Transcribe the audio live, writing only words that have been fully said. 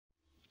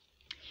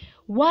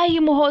Why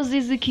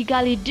Muhoozi's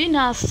Kigali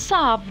dinner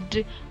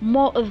served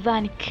more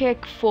than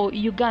cake for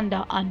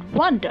Uganda and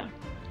Rwanda.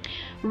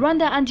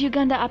 Rwanda and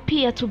Uganda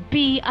appear to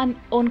be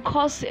on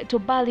course to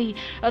bury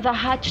the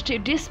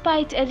hatchet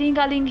despite a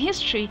lingering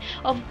history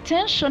of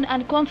tension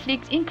and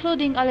conflict,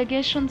 including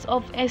allegations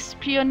of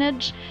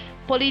espionage,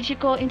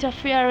 political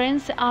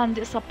interference,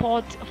 and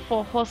support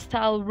for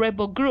hostile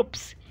rebel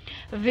groups.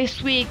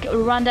 This week,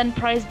 Rwandan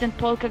President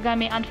Paul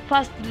Kagame and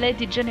First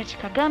Lady Janet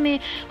Kagame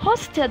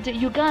hosted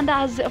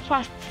Uganda's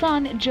first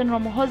son, General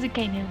Muhoozi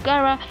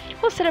Kainerugaba,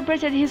 who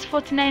celebrated his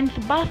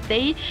 49th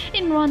birthday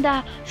in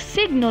Rwanda,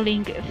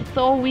 signaling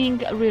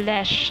thawing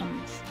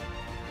relations.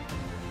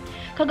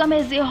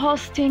 Kagame's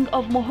hosting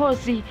of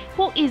Muhoozi,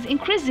 who is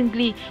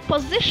increasingly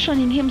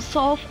positioning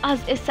himself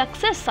as a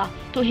successor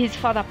to his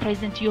father,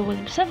 President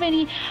Yoweri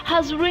Museveni,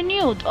 has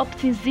renewed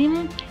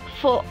optimism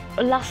for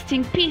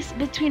lasting peace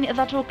between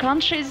the two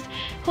countries,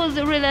 whose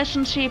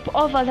relationship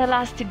over the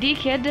last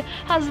decade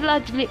has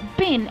largely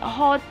been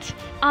hot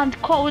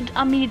and cold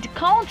amid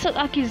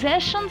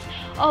counter-accusations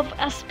of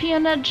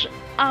espionage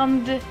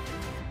and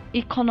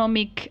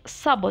economic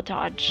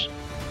sabotage.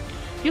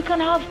 You can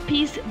have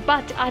peace,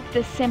 but at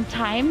the same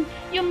time,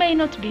 you may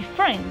not be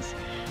friends.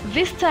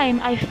 This time,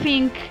 I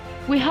think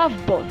we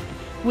have both.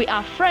 We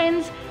are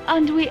friends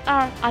and we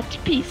are at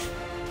peace.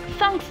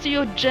 Thanks to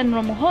you,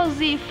 General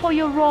Muhoozi, for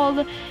your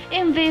role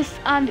in this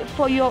and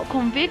for your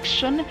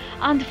conviction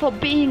and for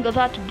being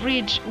that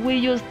bridge we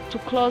used to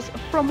cross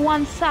from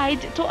one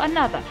side to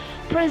another,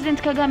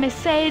 President Kagame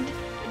said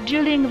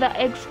during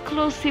the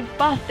exclusive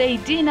birthday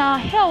dinner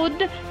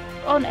held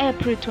on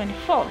April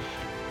 24th.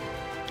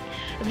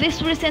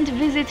 This recent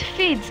visit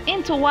feeds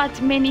into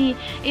what many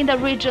in the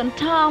region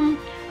term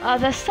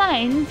the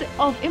signs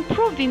of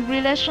improving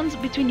relations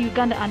between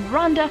Uganda and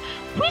Rwanda,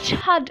 which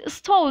had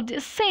stalled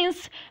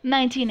since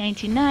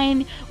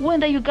 1999 when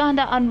the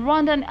Uganda and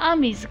Rwandan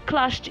armies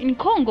clashed in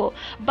Congo,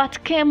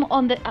 but came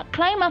on the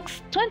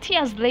climax 20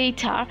 years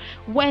later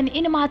when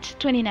in March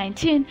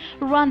 2019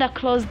 Rwanda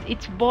closed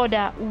its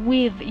border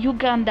with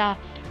Uganda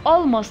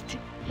almost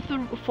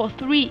for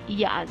 3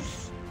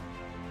 years.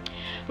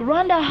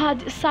 Rwanda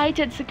had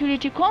cited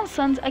security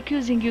concerns,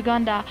 accusing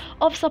Uganda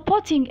of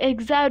supporting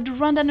exiled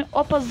Rwandan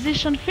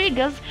opposition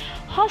figures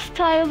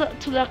hostile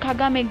to the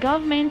Kagame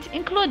government,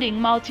 including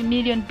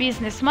multi-million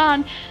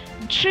businessman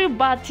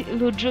Tribert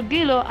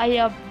Rujugiro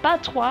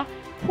Ayabatwa,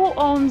 who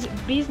owns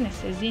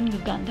businesses in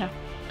Uganda.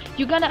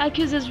 Uganda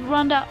accuses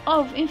Rwanda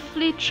of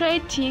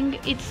infiltrating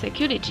its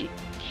security.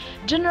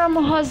 General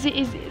Muhoozi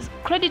is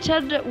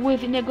credited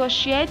with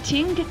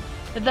negotiating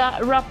the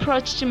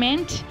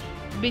rapprochement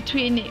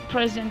between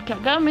President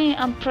Kagame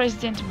and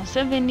President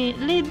Museveni,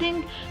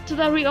 leading to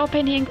the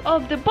reopening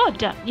of the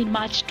border in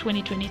March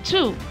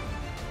 2022.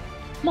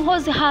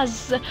 Muhoozi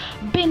has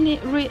been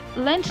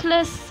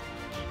relentless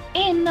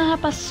in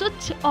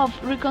pursuit of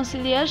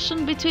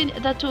reconciliation between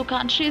the two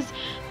countries,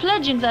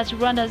 pledging that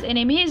Rwanda's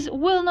enemies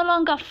will no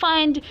longer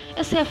find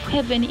a safe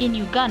haven in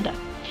Uganda.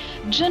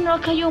 General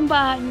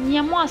Kayumba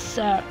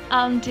Nyamwasa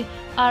and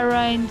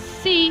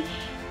RNC,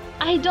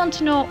 I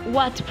don't know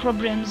what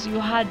problems you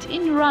had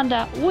in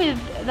Rwanda with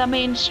the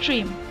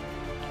mainstream,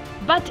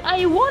 but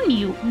I warn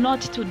you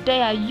not to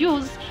dare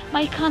use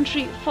my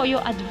country for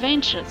your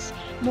adventures,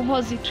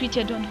 Muhoozi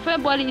tweeted on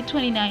February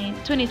 29,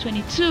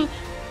 2022,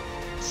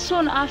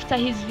 soon after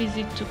his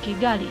visit to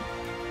Kigali.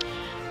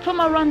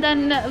 Former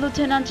Rwandan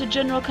Lieutenant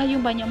General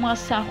Kayumba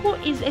Nyamwasa, who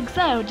is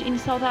exiled in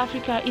South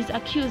Africa, is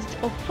accused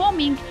of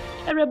forming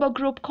a rebel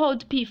group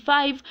called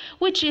P5,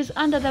 which is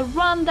under the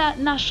Rwanda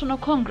National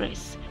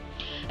Congress.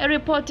 A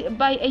report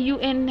by a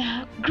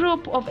UN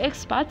group of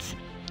experts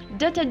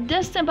dated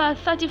December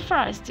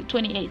 31st,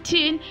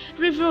 2018,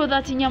 revealed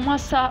that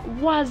Nyamwasa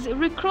was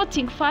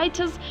recruiting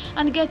fighters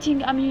and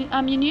getting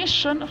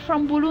ammunition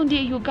from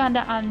Burundi,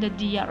 Uganda, and the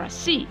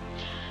DRC.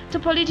 To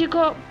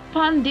political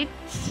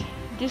pundits,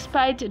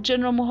 despite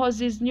General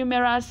Muhoozi's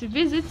numerous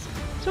visits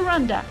to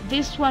Rwanda,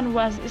 this one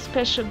was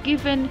special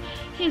given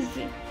his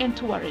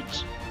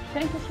entourage.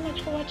 Thank you so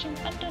much for watching,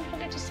 and don't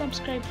forget to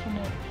subscribe for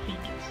more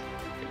videos.